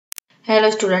Hello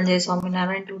students, this is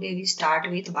Swaminarayan and today we start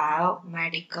with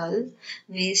Biomedical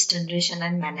Waste Generation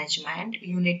and Management,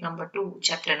 Unit number 2,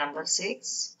 Chapter number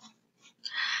 6.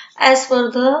 As per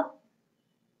the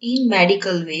In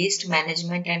Medical Waste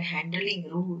Management and Handling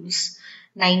Rules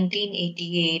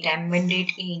 1988 amended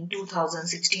in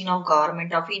 2016 of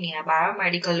Government of India,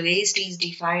 biomedical waste is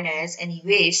defined as any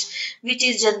waste which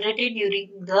is generated during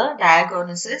the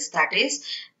diagnosis, that is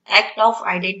act of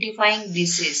identifying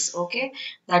disease, okay,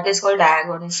 that is called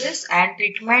diagnosis, and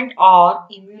treatment or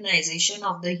immunization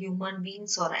of the human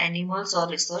beings or animals or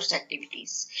research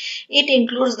activities. It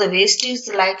includes the wastes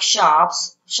like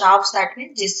sharps that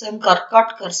means जिससे हम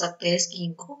cut कर सकते हैं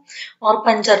skin को और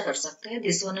puncture कर सकते हैं.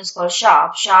 This one is called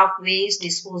sharp waste,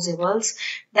 disposables,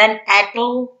 then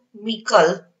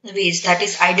atomical waste, that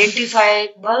is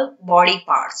identifiable body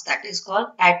parts, that is called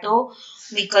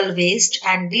atomical waste,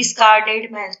 and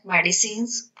discarded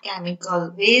medicines,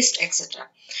 chemical waste, etc.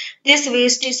 This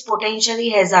waste is potentially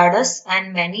hazardous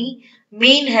and many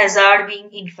main hazard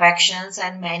being infections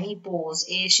and many pose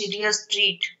a serious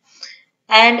threat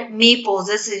and may pose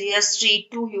a serious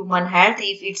threat to human health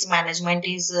if its management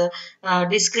is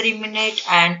discriminate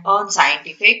and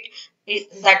unscientific.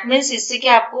 That means इससे कि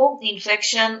आपको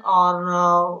infection और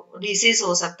disease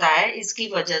हो सकता है, इसकी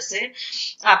वजह से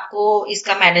आपको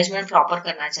इसका मैनेजमेंट प्रॉपर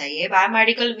करना चाहिए.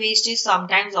 Biomedical waste is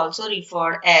sometimes also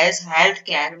referred as health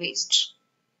care waste.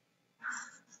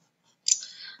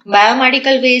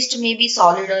 Biomedical waste may be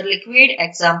solid or liquid.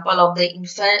 Example of the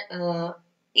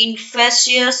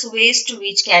infectious waste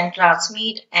which can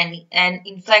transmit an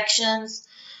infections.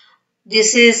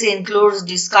 Disease includes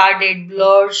discarded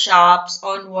blood, sharps,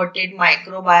 unwanted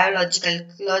microbiological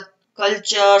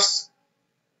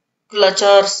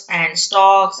cultures and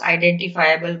stocks,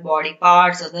 identifiable body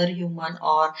parts, other human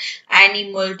or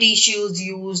animal tissues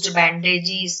used,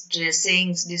 bandages,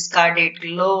 dressings, discarded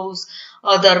gloves,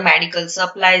 other medical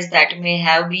supplies that may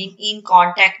have been in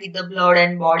contact with the blood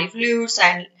and body fluids,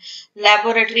 and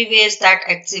laboratory waste that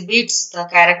exhibits the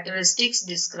characteristics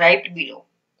described below.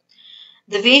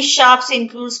 The waste sharps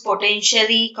includes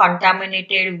potentially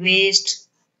contaminated waste,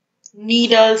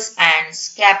 needles and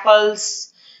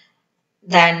scalpels,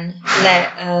 then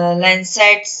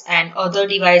lancets and other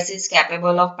devices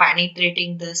capable of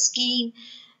penetrating the skin.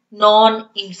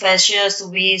 Non-infectious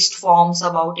waste forms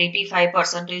about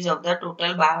 85% of the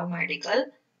total biomedical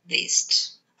waste,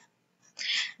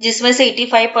 जिसमें से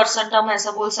 85% हम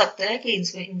ऐसा बोल सकते हैं कि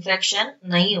इसमें infection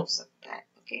नहीं हो सकता है.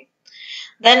 Okay.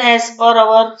 Then as per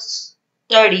our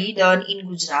study done in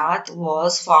Gujarat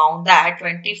was found that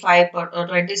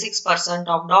 26%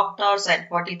 of doctors and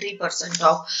 43%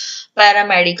 of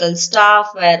paramedical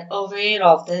staff were aware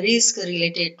of the risk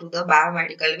related to the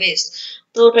biomedical waste.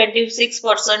 तो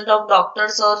 26% ऑफ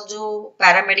डॉक्टर्स और जो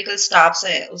paramedical staffs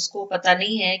है उसको पता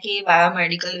नहीं है कि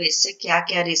biomedical waste से क्या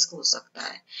क्या रिस्क हो सकता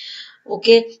है.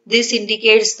 Okay, this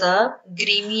indicates the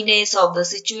grieviness of the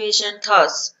situation.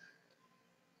 Thus,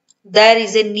 there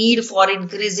is a need for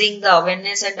increasing the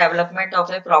awareness and development of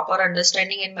a proper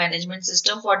understanding and management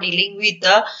system for dealing with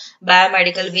the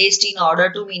biomedical waste in order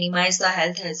to minimize the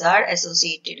health hazard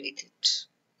associated with it.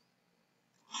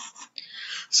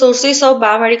 Sources of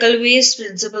biomedical waste.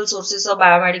 Principal sources of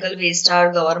biomedical waste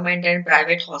are government and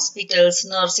private hospitals,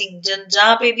 nursing,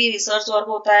 जहाँ पे भी research work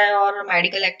होता है और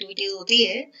medical activities होती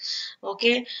है,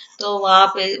 okay, तो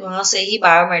वहाँ से ही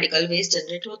बायोमेडिकल वेस्ट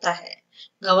जनरेट होता है.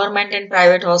 Government and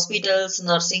private hospitals,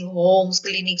 nursing homes,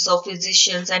 clinics of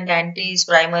physicians and dentists,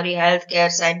 primary health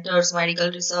care centers, medical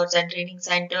research and training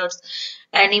centers,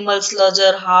 animal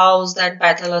slaughterhouse, then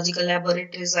pathological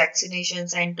laboratories, vaccination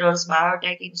centers,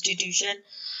 biotech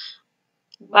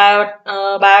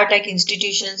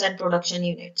institutions and production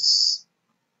units.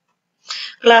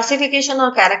 Classification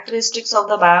or characteristics of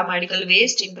the biomedical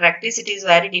waste. In practice, it is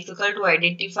very difficult to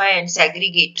identify and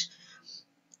segregate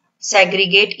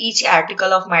each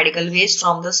article of medical waste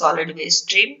from the solid waste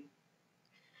stream.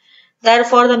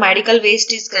 Therefore, the medical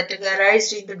waste is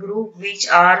categorized in the group which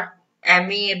are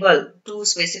amenable to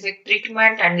specific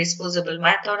treatment and disposable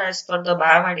method as per the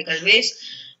Biomedical Waste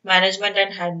Management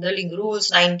and Handling Rules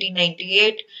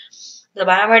 1998. The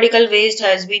biomedical waste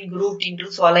has been grouped into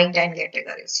following 10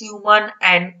 categories. Human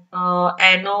and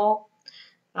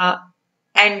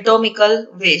anatomical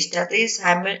waste, that is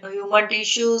human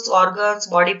tissues, organs,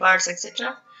 body parts,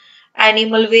 etc.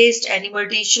 Animal waste, animal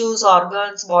tissues,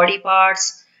 organs, body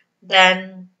parts.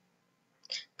 Then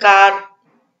carcasses,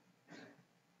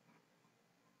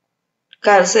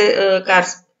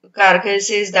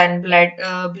 then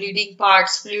bleeding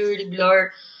parts, fluid,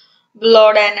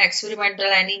 blood and experimental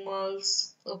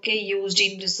animals, okay, used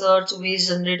in research, waste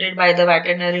generated by the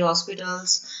veterinary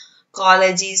hospitals,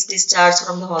 colleges, discharge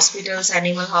from the hospitals,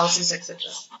 animal houses, etc.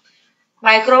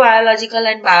 Microbiological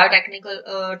and biotechnical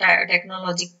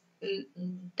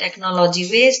technology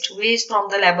waste from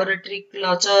the laboratory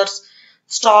cultures,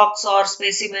 stocks or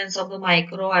specimens of the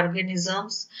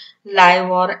microorganisms, live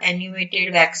or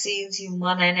animated vaccines,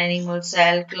 human and animal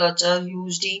cell culture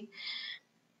used in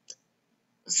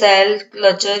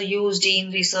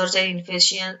research and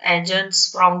infection agents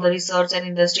from the research and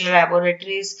industrial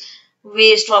laboratories,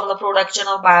 waste from the production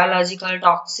of biological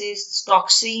toxins,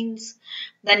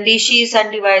 then dishes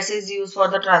and devices used for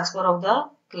the transfer of the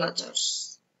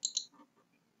cultures.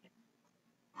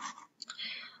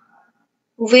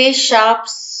 Waste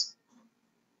sharps,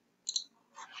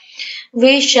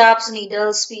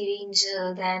 needles, syringe,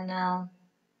 then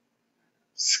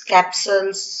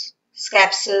capsules,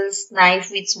 knife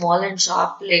with small and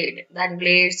sharp blade, then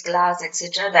blades, glass,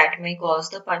 etc. that may cause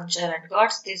the puncture and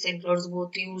cuts. This includes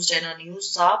both used and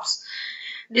unused sharps,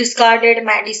 discarded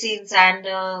medicines and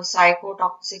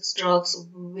psychotoxic drugs,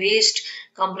 waste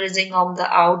comprising of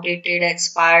the outdated,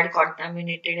 expired,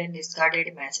 contaminated and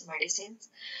discarded medicines,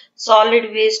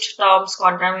 solid waste terms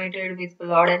contaminated with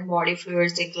blood and body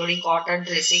fluids including cotton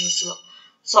dressings,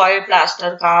 soil,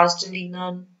 plaster, cast,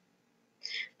 linen,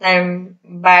 then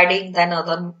bedding, then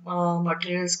other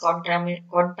materials contaminated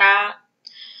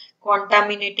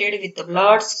with the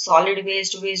blood, solid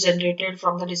waste generated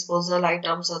from the disposal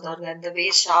items other than the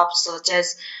waste sharps such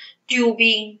as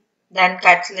tubing, then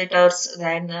catheters,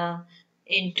 then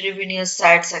intravenous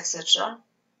sets, etc.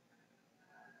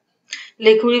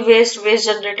 Liquid waste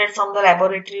generated from the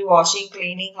laboratory, washing,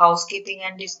 cleaning, housekeeping,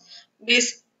 and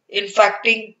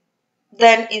disinfecting.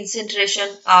 Then incineration,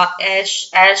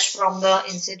 ash from the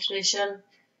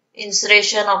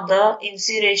incineration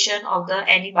of the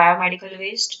any biomedical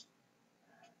waste.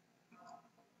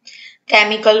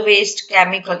 Chemical waste,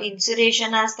 chemical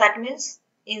incineration as that means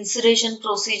incineration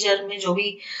procedure में जो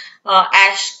भी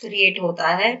ash create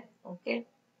होता है, okay.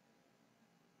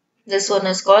 This one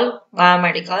is called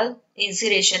biomedical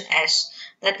incineration ash.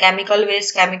 That chemical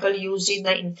waste, chemical used in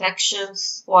the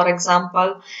infections, for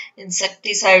example,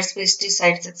 insecticides,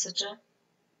 pesticides, etc.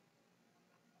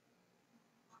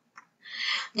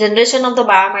 Generation of the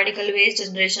biomedical waste.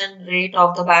 Generation rate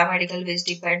of the biomedical waste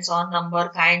depends on number,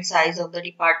 kind, size of the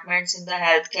departments in the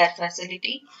healthcare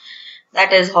facility.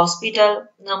 That is hospital,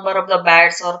 number of the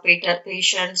beds or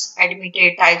patients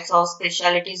admitted, types of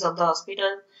specialties of the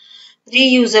hospital,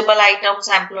 reusable items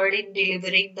employed in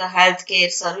delivering the healthcare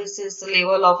services,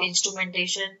 level of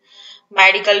instrumentation,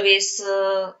 medical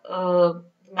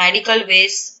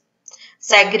waste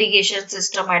segregation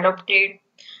system adopted,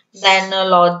 then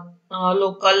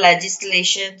local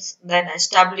legislations, then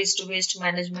established waste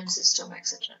management system,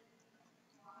 etc.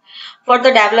 For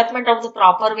the development of the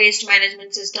proper waste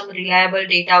management system, reliable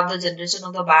data of the generation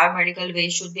of the biomedical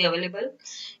waste should be available.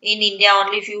 In India,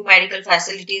 only few medical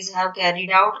facilities have carried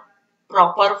out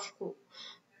proper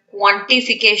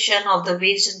quantification of the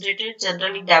waste generated.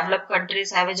 Generally, developed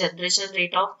countries have a generation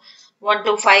rate of 1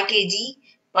 to 5 kg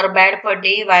per bed per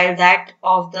day, while that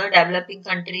of the developing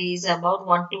country is about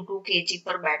 1 to 2 kg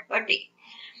per bed per day.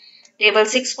 Table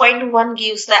 6.1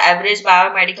 gives the average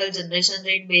biomedical generation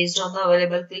rate based on the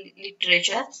available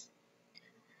literature.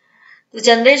 The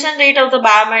generation rate of the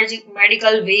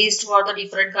biomedical waste for the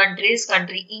different countries.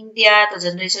 Country India, the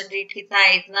generation rate कितना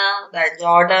है इतना. Then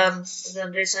Jordan,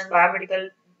 generation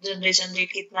biomedical generation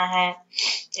rate कितना है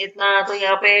इतना. तो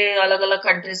यहाँ पे अलग अलग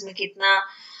countries में कितना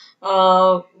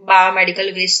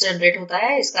biomedical waste generate होता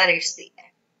है इसका rates दिया है.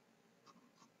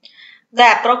 The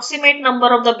approximate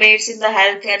number of the beds in the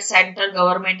healthcare center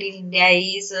government in India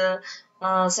is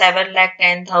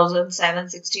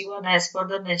 7,10,761 as per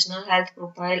the National Health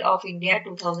Profile of India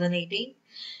 2018.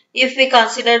 If we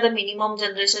consider the minimum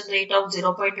generation rate of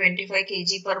 0.25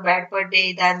 kg per bed per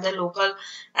day, then the local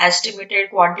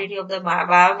estimated quantity of the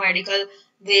biomedical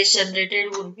waste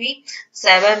generated would be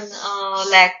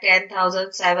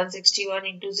 7,10,761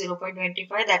 into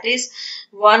 0.25, that is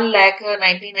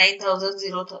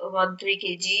 1,99,013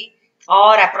 kg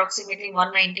or approximately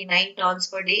 199 tons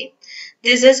per day.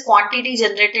 This is quantity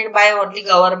generated by only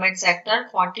government sector.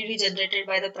 Quantity generated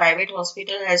by the private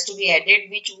hospital has to be added,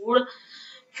 which would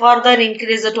further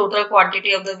increase the total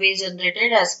quantity of the waste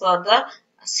generated as per the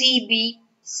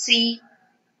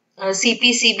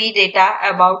CPCB data.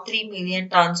 About 3 million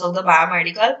tons of the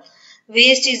biomedical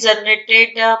waste is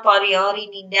generated per year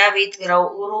in India with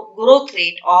growth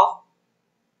rate of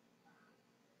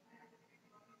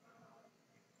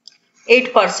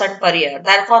 8% per year.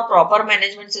 Therefore, proper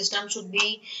management system should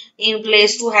be in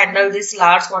place to handle this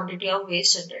large quantity of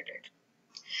waste generated.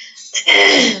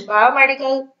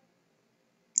 Biomedical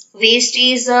Waste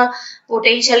is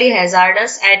potentially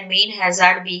hazardous and main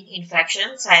hazard being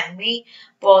infections and may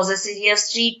pose a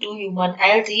serious threat to human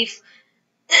health if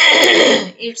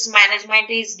its management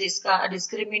is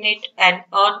discriminate and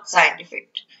unscientific.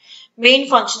 Main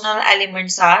functional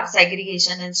elements are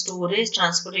segregation and storage,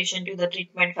 transportation to the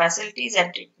treatment facilities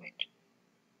and treatment.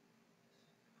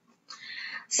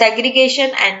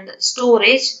 Segregation and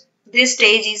storage. This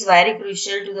stage is very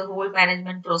crucial to the whole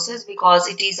management process because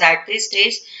it is at this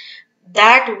stage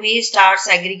that waste are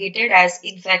segregated as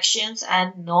infectious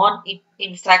and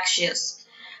non-infectious,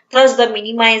 thus the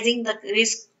minimizing the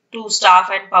risk to staff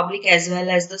and public as well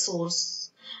as the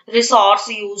resource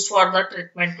used for the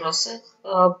treatment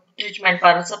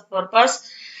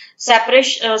purpose.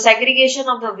 Segregation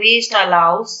of the waste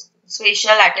allows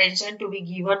special attention to be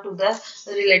given to the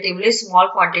relatively small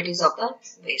quantities of the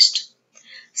waste.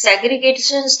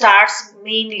 Segregation starts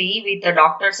mainly with the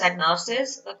doctors and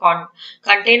nurses. The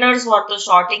containers for the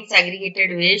sorting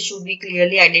segregated waste should be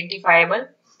clearly identifiable.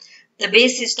 The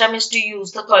base system is to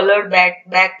use the colored bag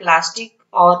plastic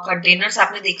और containers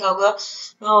आपने देखा होगा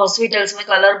hospitals में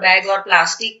colour bag और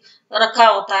plastic रखा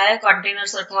होता है,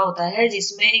 containers रखा होता है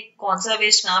जिसमें कौन सा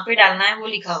वेस्ट कहाँ पे डालना है वो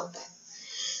लिखा होता है.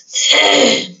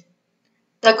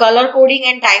 The color coding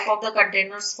and type of the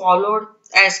containers followed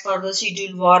as per the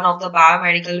Schedule 1 of the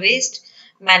Biomedical Waste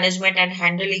Management and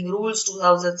Handling Rules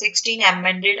 2016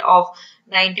 amended of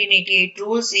 1988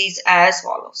 rules is as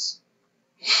follows.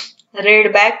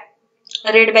 Red bag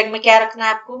में क्या रखना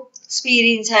है आपको?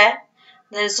 Syringe है,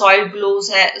 then soiled gloves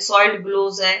है,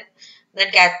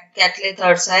 then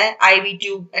catheters है, IV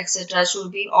tube etc.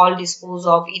 should be all disposed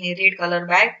of in a red color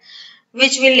bag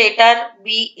which will later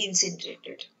be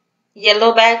incinerated.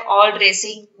 Yellow bag, all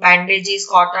dressing, bandages,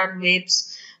 cotton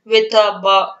webs with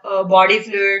body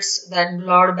fluids, then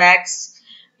blood bags,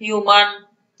 human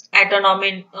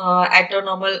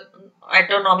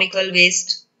anatomical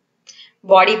waste,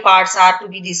 body parts are to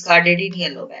be discarded in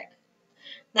yellow bag.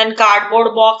 Then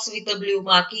cardboard box with a blue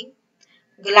marking,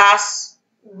 glass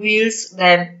wheels,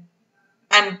 then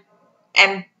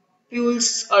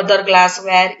ampoules, other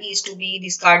glassware is to be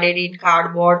discarded in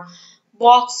cardboard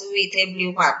box with a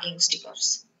blue marking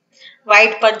stickers.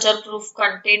 White puncture proof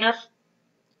container.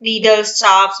 Needles,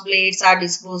 sharps, blades are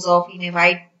disposed of in a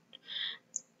white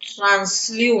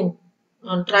translucent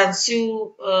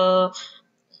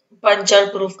puncture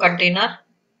proof container.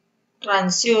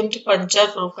 Transient puncture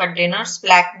proof containers.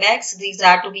 Black bags. These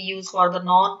are to be used for the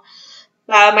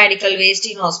non-biomedical waste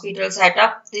in hospital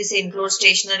setup. This includes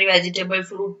stationary vegetable,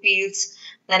 fruit peels,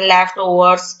 then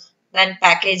leftovers, then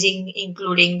packaging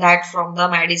including that from the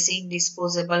medicine,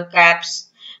 disposable caps,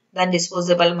 then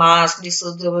disposable masks,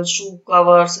 disposable shoe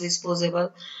covers,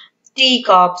 disposable tea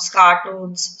cups,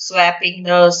 cartons, swapping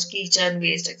dust, kitchen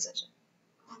waste, etc.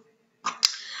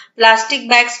 Plastic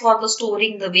bags for the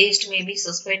storing the waste may be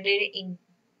suspended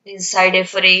inside a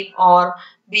frame or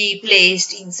be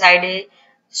placed inside a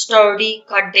sturdy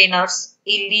containers.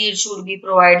 A lid should be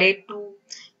provided to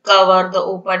cover the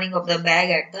opening of the bag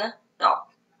at the top.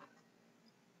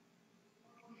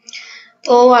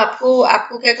 तो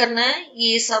आपको क्या करना है,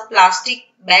 ये सब plastic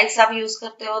bags आप use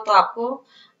करते हो तो आपको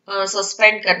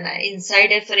सस्पेंड करना है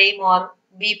इनसाइड ए फ्रेम और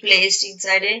be placed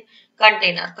inside a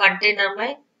container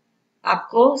में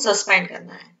आपको सस्पेंड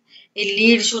करना है. A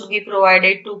lid should be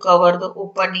provided to cover the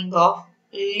opening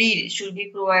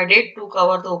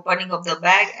of the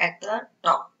bag at the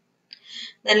top.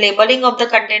 The labeling of the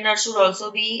container should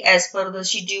also be as per the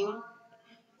schedule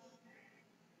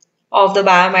of the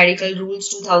Biomedical Rules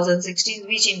 2016,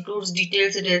 which includes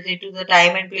details related to the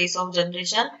time and place of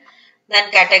generation,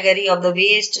 then category of the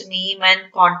waste, name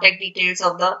and contact details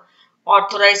of the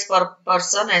authorized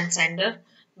person and sender.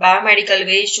 Biomedical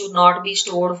waste should not be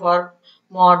stored for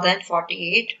more than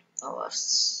 48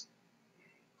 hours.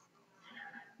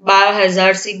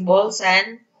 Biohazard symbols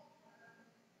and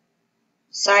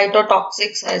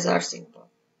cytotoxic hazard symbol.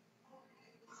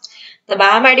 The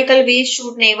biomedical waste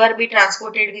should never be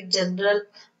transported with general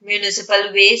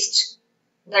municipal waste.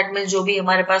 That means जो भी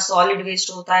हमारे पास solid waste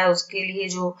होता है उसके लिए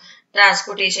जो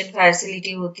transportation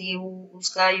facility होती है वो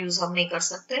उसका use हम नहीं कर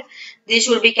सकते. They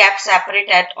should be kept separate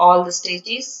at all the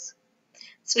stages.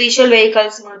 Special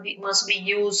vehicles must be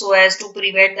used so as to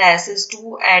prevent the access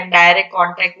to and direct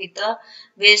contact with the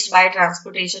waste by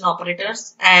transportation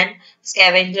operators and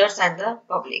scavengers and the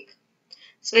public.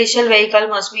 Special vehicle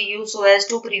must be used so as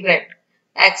to prevent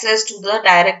access to the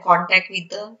direct contact with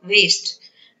the waste.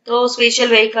 तो special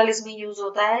vehicle इसमें use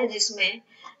होता है जिसमें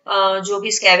जो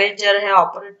भी scavenger है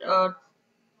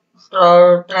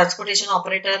transportation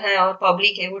operator है और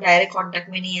पब्लिक है, वो डायरेक्ट कांटेक्ट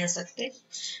में नहीं आ सकते.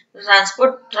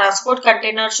 Transport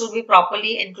container should be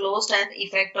properly enclosed and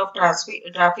effect of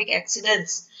traffic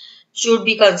accidents should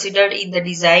be considered in the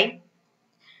design.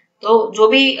 तो जो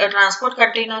भी ट्रांसपोर्ट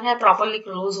कंटेनर है प्रॉपरली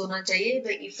क्लोज होना चाहिए.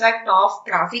 The effect of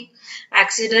traffic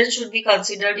accident should be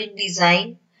considered in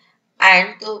design.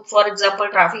 And तो for example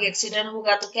traffic accident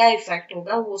होगा तो क्या इफेक्ट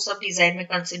होगा वो सब डिजाइन में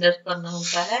कंसिडर करना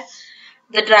होता है.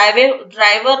 The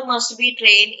driver must be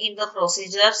trained in the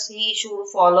procedures he should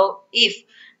follow if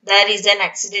there is an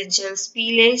accidental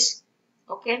spillage.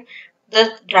 Okay, the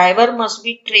driver must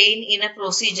be trained in a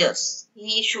procedures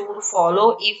he should follow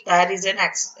if there is an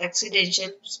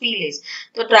accidental spillage.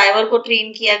 तो driver को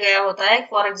train किया गया होता है,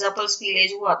 for example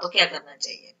स्पीलेज हुआ तो क्या करना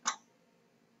चाहिए.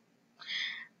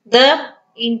 The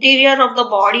interior of the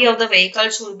body of the vehicle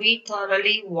should be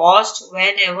thoroughly washed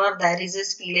whenever there is a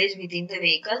spillage within the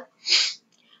vehicle.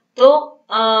 तो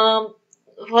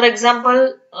फॉर एग्जाम्पल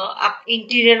आप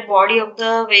interior body of the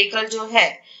vehicle जो है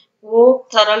वो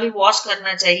थरली वॉश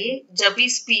करना चाहिए जब भी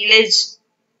स्पीलेज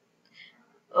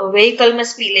व्हीकल में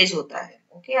स्पीलेज होता है.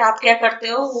 ओके, आप क्या करते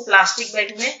हो, वो प्लास्टिक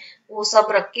बैग में वो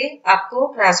सब रख के आपको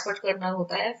ट्रांसपोर्ट करना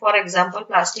होता है. फॉर एग्जाम्पल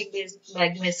प्लास्टिक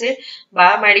बैग में से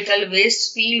बायोमेडिकल वेस्ट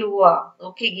स्पील हुआ,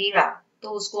 ओके, गिरा, तो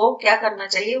उसको क्या करना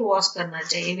चाहिए, वॉश करना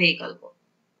चाहिए व्हीकल को.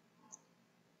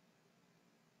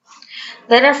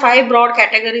 There are 5 broad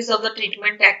categories of the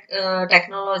treatment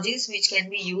technologies which can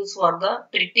be used for the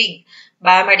treating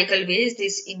biomedical waste.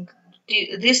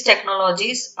 These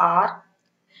technologies are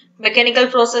mechanical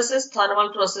processes,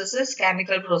 thermal processes,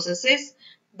 chemical processes,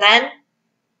 then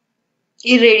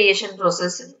irradiation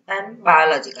processes and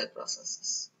biological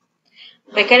processes.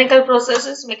 Mechanical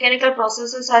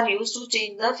processes are used to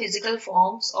change the physical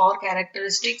forms or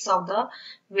characteristics of the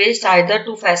waste, either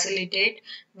to facilitate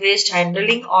waste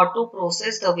handling or to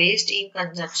process the waste in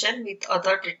conjunction with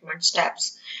other treatment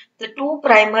steps. The two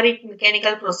primary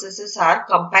mechanical processes are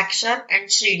compaction and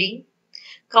shredding.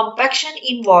 Compaction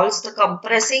involves the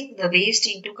compressing the waste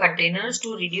into containers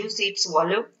to reduce its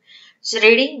volume.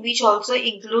 Shredding, which also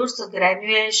includes the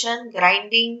granulation,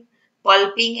 grinding,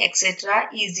 pulping, etc.,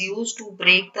 is used to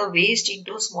break the waste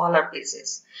into smaller pieces.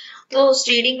 तो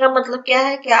स्ट्रीडिंग का मतलब क्या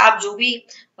है कि आप जो भी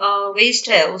waste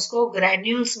है उसको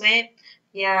ग्रैन्यूल्स में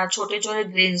या छोटे छोटे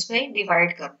ग्रेन्स में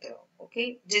डिवाइड करते हो. ओके,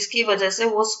 जिसकी वजह से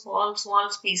वो स्मॉल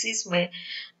स्पीसीज में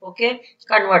ओके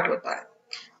कन्वर्ट होता है.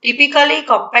 Typically,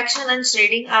 compaction and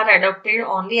shredding are adopted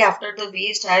only after the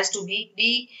waste has to be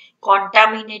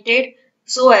decontaminated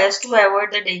so as to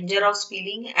avoid the danger of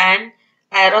spilling and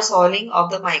aerosoling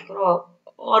of the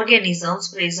microorganisms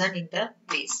present in the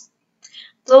waste.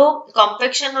 तो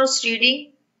compaction और shredding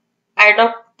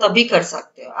adopt तभी कर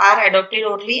सकते हो, are adopted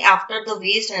only after the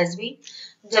waste has been,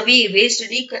 जब ये waste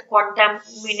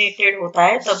decontaminated होता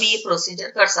है तभी ये प्रोसीजर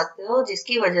कर सकते हो,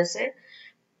 जिसकी वजह से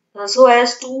so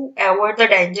as to avoid the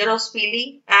danger of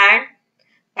spilling and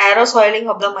aerosoling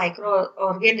of the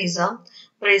microorganism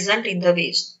present in the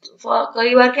waste.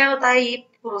 कई बार क्या होता है, ये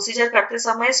प्रोसीजर करते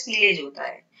समय स्पीलेज होता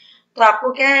है, तो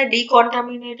आपको क्या है,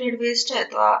 डिकॉन्टामिनेटेड वेस्ट है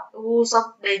तो वो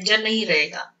सब डेंजर नहीं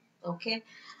रहेगा. ओके,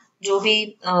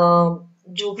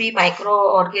 जो भी माइक्रो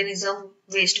ऑर्गेनिज्म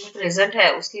वेस्ट में प्रेजेंट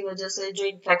है उसकी वजह से जो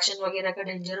इन्फेक्शन वगैरह का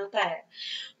डेंजर होता है.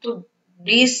 तो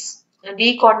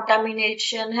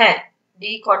डिकॉन्टामिनेशन है,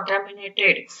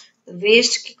 डिकॉन्टामिनेटेड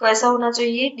वेस्ट कैसा होना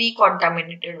चाहिए,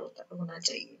 डिकॉन्टामिनेटेड होना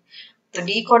चाहिए. तो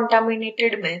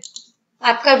डिकॉन्टामिनेटेड में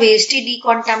आपका वेस्ट ही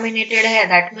डिकॉन्टामिनेटेड है,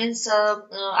 दैट मीन्स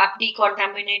आप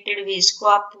डिकॉन्टामिनेटेड वेस्ट को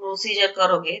आप प्रोसीजर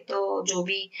करोगे तो जो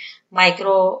भी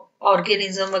माइक्रो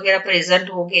ऑर्गेनिज्म वगैरह प्रेजेंट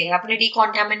हो गए आपने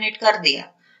डिकॉन्टामिनेट कर दिया,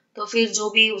 तो फिर जो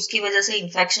भी उसकी वजह से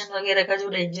इन्फेक्शन वगैरह का जो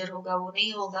डेंजर होगा वो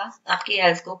नहीं होगा, आपकी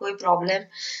हेल्थ को कोई प्रॉब्लम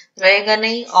रहेगा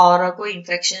नहीं और कोई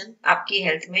इन्फेक्शन आपकी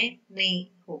हेल्थ में नहीं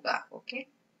होगा. Okay,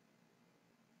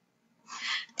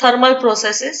 thermal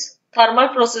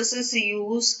processes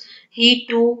use heat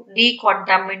to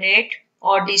decontaminate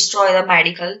or destroy the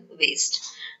medical waste.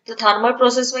 तो थर्मल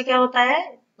प्रोसेस में क्या होता है,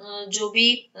 जो भी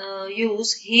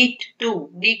यूज हीट टू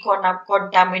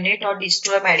डिकॉन्टामिनेट और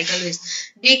डिस्ट्रॉय मेडिकल वेस्ट.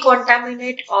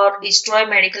 डिकॉन्टामिनेट और डिस्ट्रॉय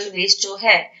मेडिकल वेस्ट जो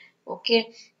है, ओके,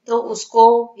 तो उसको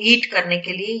हीट करने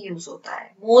के लिए यूज होता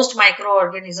है. Most micro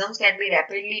organisms can be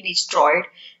rapidly destroyed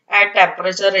at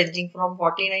temperature ranging from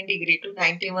 49 degree to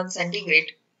 91 centigrade.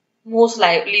 Most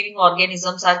living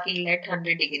organisms are killed at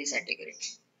 100 degree centigrade.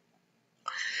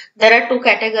 There are two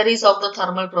categories of the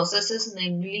thermal processes,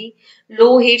 namely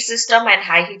low heat system and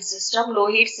high heat system. Low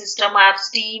heat system are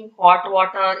steam, hot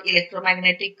water,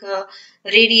 electromagnetic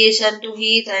radiation to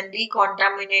heat and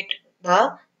decontaminate the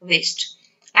waste.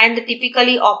 and they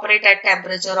typically operate at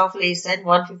temperature of less than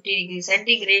 150 degrees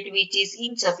centigrade, which is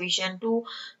insufficient to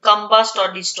combust or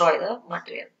destroy the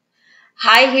material.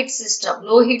 High heat system,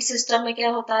 low heat system में क्या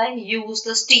होता है, use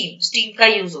the steam, steam का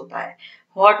use होता है,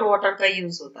 hot water का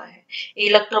use होता है,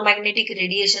 इलेक्ट्रोमैग्नेटिक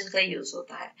रेडिएशन का यूज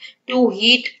होता है टू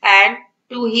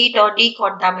हीट और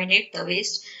डिकॉन्टामिनेट the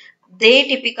waste. They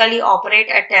typically operate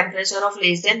at temperature of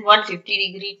less than 150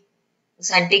 degree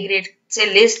centigrade से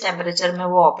लेस टेम्परेचर में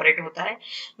वो ऑपरेट होता है,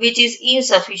 which is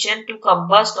insufficient to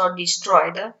combust और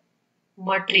डिस्ट्रॉय द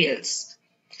मटेरियल्स.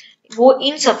 वो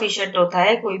इनसफिशिएंट होता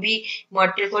है कोई भी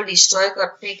मटेरियल को डिस्ट्रॉय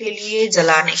करने के लिए,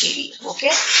 जलाने के लिए. Okay,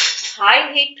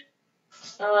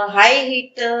 high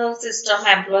heat system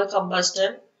employ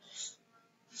combustion,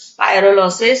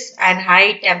 pyrolysis and high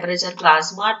temperature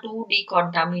plasma to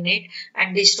decontaminate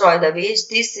and destroy the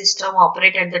waste. This system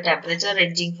operates at the temperature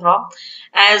ranging from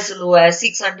as low as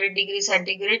 600 degrees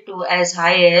centigrade to as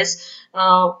high as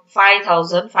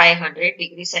 5500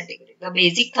 degrees centigrade. The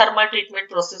basic thermal treatment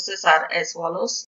processes are as follows.